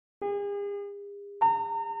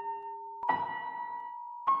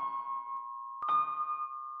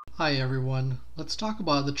Hi everyone, let's talk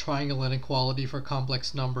about the triangle inequality for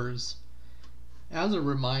complex numbers. As a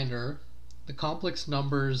reminder, the complex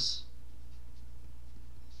numbers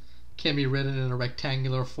can be written in a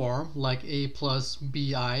rectangular form like a plus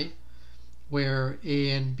bi, where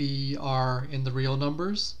a and b are in the real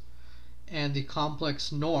numbers, and the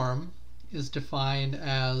complex norm is defined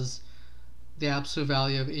as the absolute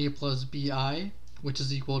value of a plus bi, which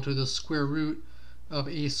is equal to the square root of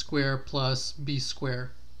a squared plus b squared.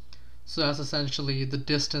 So that's essentially the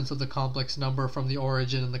distance of the complex number from the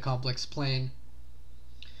origin in the complex plane.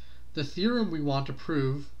 The theorem we want to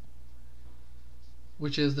prove,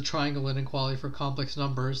 which is the triangle inequality for complex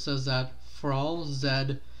numbers, says that for all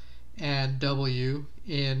z and w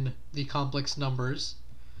in the complex numbers,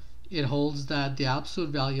 it holds that the absolute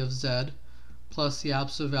value of z plus the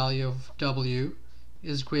absolute value of w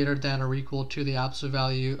is greater than or equal to the absolute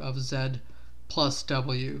value of z plus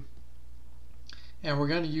w. And we're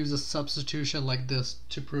going to use a substitution like this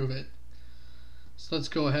to prove it. So let's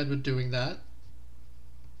go ahead with doing that.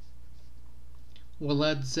 We'll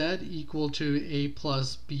let z equal to a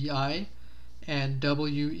plus bi and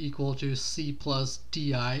w equal to c plus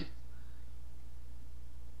di.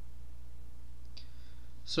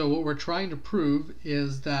 So what we're trying to prove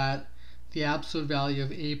is that the absolute value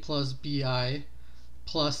of a plus bi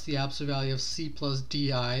plus the absolute value of c plus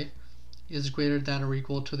di is greater than or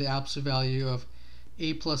equal to the absolute value of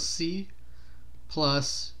a plus c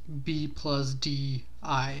plus b plus di.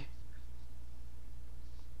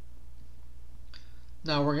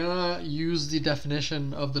 Now we're going to use the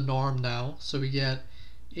definition of the norm now. So we get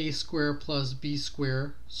a squared plus b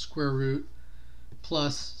squared square root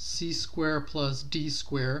plus c squared plus d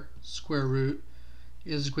squared square root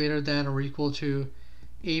is greater than or equal to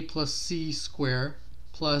a plus c squared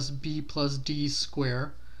plus b plus d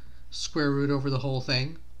squared square root over the whole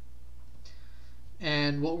thing.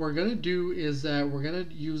 And what we're going to do is that we're going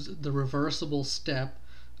to use the reversible step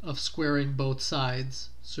of squaring both sides.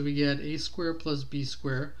 So we get a squared plus b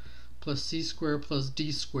squared plus c squared plus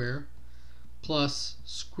d squared plus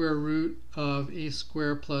square root of a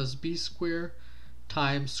squared plus b squared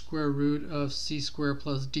times square root of c squared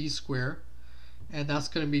plus d squared. And that's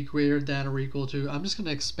going to be greater than or equal to, I'm just going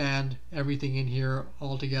to expand everything in here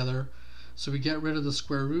all together. So we get rid of the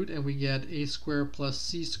square root and we get a squared plus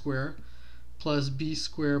c squared plus b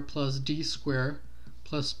squared plus d squared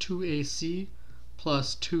plus 2ac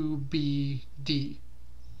plus 2bd.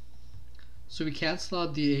 So we cancel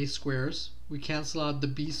out the a squares, we cancel out the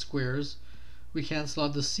b squares, we cancel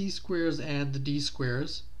out the c squares and the d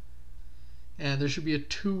squares, and there should be a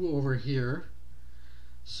 2 over here.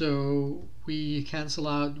 So we cancel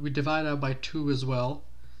out, we divide out by 2 as well,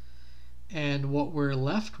 and what we're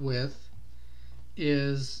left with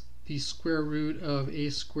is the square root of a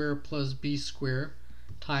squared plus b squared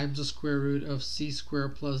times the square root of c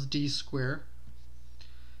squared plus d squared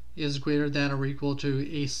is greater than or equal to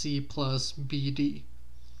ac plus bd.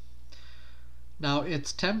 Now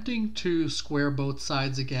it's tempting to square both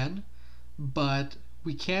sides again, but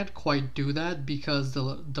we can't quite do that because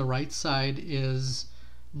the right side is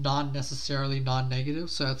not necessarily non-negative,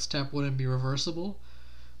 so that step wouldn't be reversible.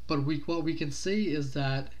 But what we can say is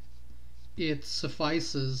that it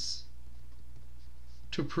suffices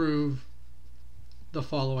to prove the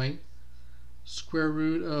following: square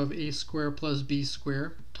root of a squared plus b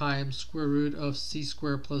squared times square root of c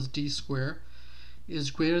squared plus d squared is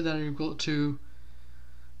greater than or equal to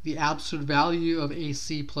the absolute value of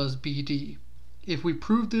ac plus bd. If we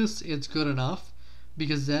prove this, it's good enough,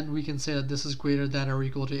 because then we can say that this is greater than or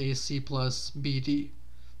equal to ac plus bd.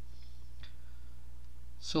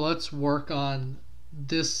 So let's work on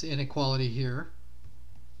this inequality here.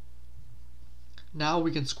 Now we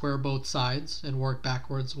can square both sides and work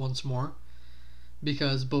backwards once more,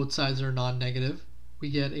 because both sides are non-negative. We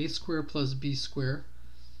get a squared plus b squared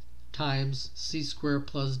times c squared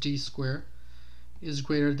plus d squared is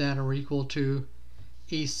greater than or equal to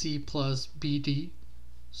ac plus bd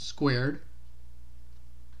squared.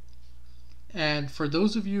 And for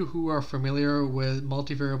those of you who are familiar with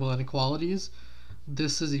multivariable inequalities,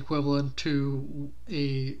 this is equivalent to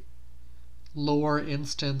a lower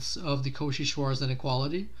instance of the Cauchy-Schwarz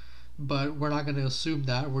inequality, but we're not going to assume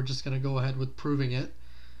that. We're just going to go ahead with proving it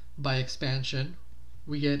by expansion.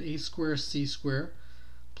 We get a squared c squared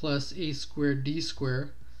plus a squared d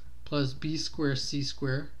squared plus b squared c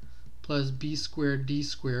squared plus b squared d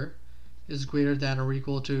squared is greater than or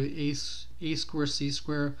equal to a squared c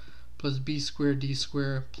squared plus b squared d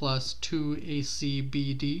squared plus 2ac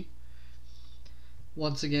bd.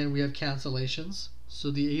 Once again, we have cancellations.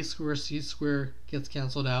 So the a squared c squared gets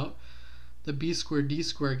cancelled out, the b squared d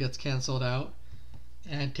squared gets cancelled out,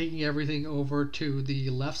 And taking everything over to the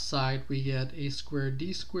left side, we get a squared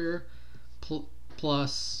d squared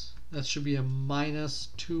plus, that should be a minus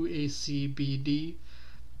 2acbd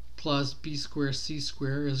plus b squared c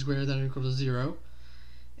squared is greater than or equal to 0.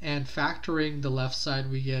 And factoring the left side,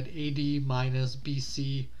 we get AD minus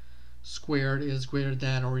BC squared is greater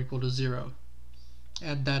than or equal to 0.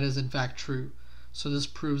 And that is in fact true. So this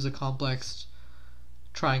proves a complex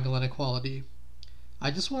triangle inequality. I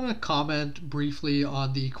just want to comment briefly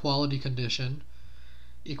on the equality condition.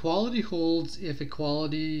 Equality holds if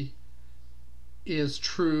equality is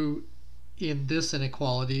true in this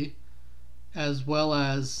inequality as well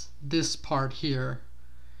as this part here.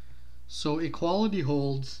 So equality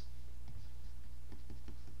holds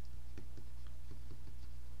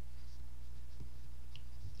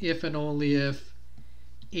if and only if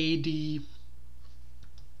AD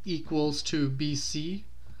equals to BC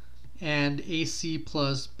and AC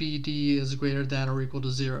plus BD is greater than or equal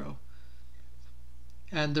to 0.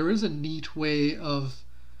 And there is a neat way of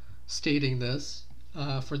stating this.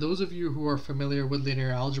 For those of you who are familiar with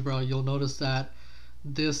linear algebra, you'll notice that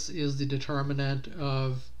this is the determinant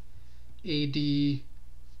of ABCD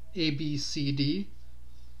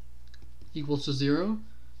equals to 0,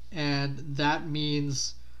 and that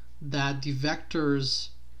means that the vectors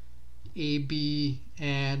AB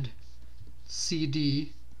and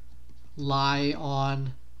CD lie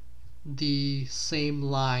on the same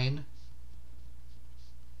line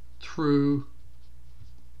through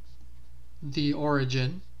the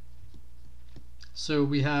origin. So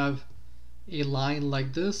we have a line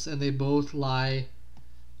like this and they both lie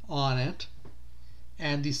on it.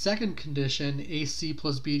 And the second condition, AC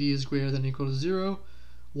plus BD is greater than or equal to 0,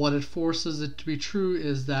 what it forces it to be true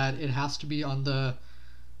is that it has to be on the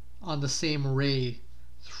same ray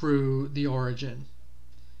through the origin.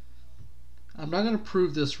 I'm not going to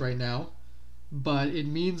prove this right now, but it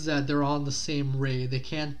means that they're on the same ray. They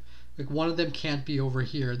can't, like, one of them can't be over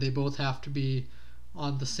here. They both have to be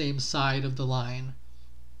on the same side of the line.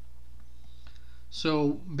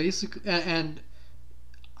 So basically, and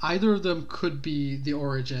either of them could be the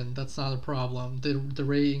origin. That's not a problem. The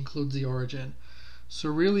ray includes the origin. So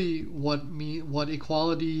really what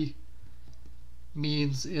equality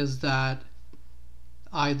means is that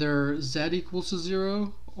either z equals to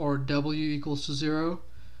 0 or w equals to 0,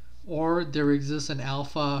 or there exists an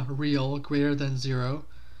alpha real greater than 0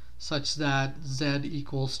 such that z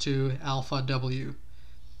equals to alpha w.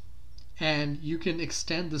 And you can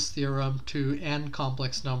extend this theorem to n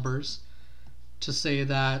complex numbers to say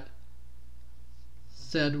that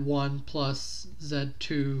z1 plus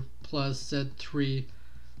z2 plus z3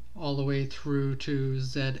 all the way through to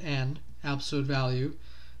zn absolute value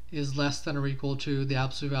is less than or equal to the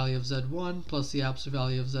absolute value of z1 plus the absolute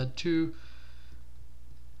value of z2,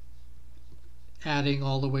 adding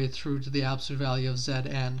all the way through to the absolute value of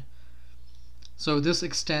zn. So this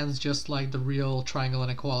extends just like the real triangle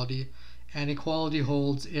inequality, and equality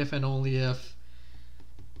holds if and only if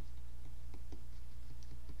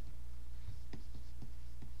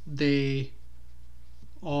they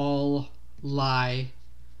all lie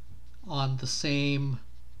on the same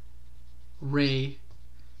ray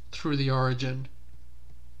through the origin.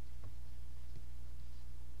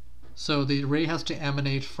 So the ray has to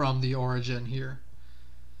emanate from the origin here.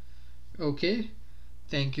 Okay,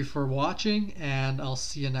 thank you for watching, and I'll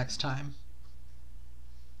see you next time.